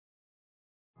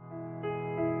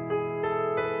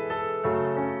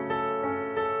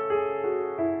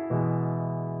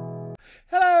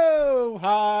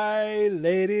day,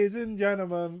 ladies and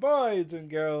gentlemen, boys and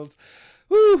girls.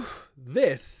 Whew,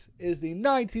 this is the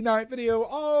 99th video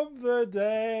of the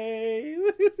day.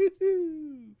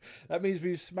 That means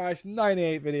we've smashed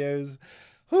 98 videos.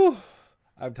 Whew,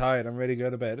 I'm tired. I'm ready to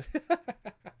go to bed.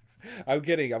 I'm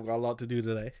kidding. I've got a lot to do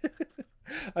today.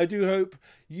 I do hope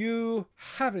you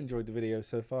have enjoyed the video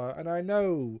so far, and I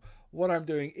know what I'm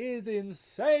doing is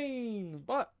insane,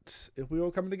 but if we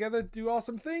all come together to do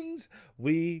awesome things,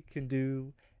 we can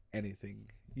do anything.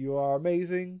 You are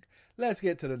amazing. Let's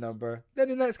get to the number.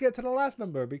 Then let's get to the last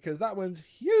number, because that one's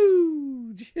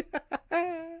huge.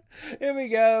 Here we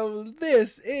go.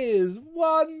 This is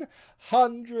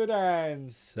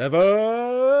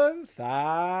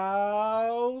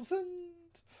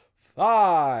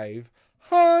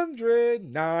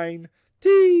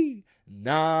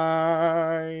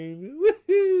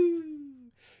Woohoo!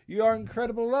 You are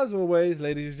incredible as always,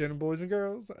 ladies and gentlemen, boys and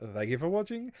girls. Thank you for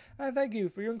watching, and thank you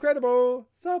for your incredible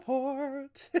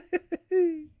support.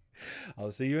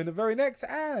 I'll see you in the very next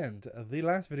and the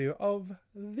last video of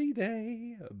the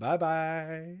day. Bye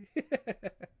bye.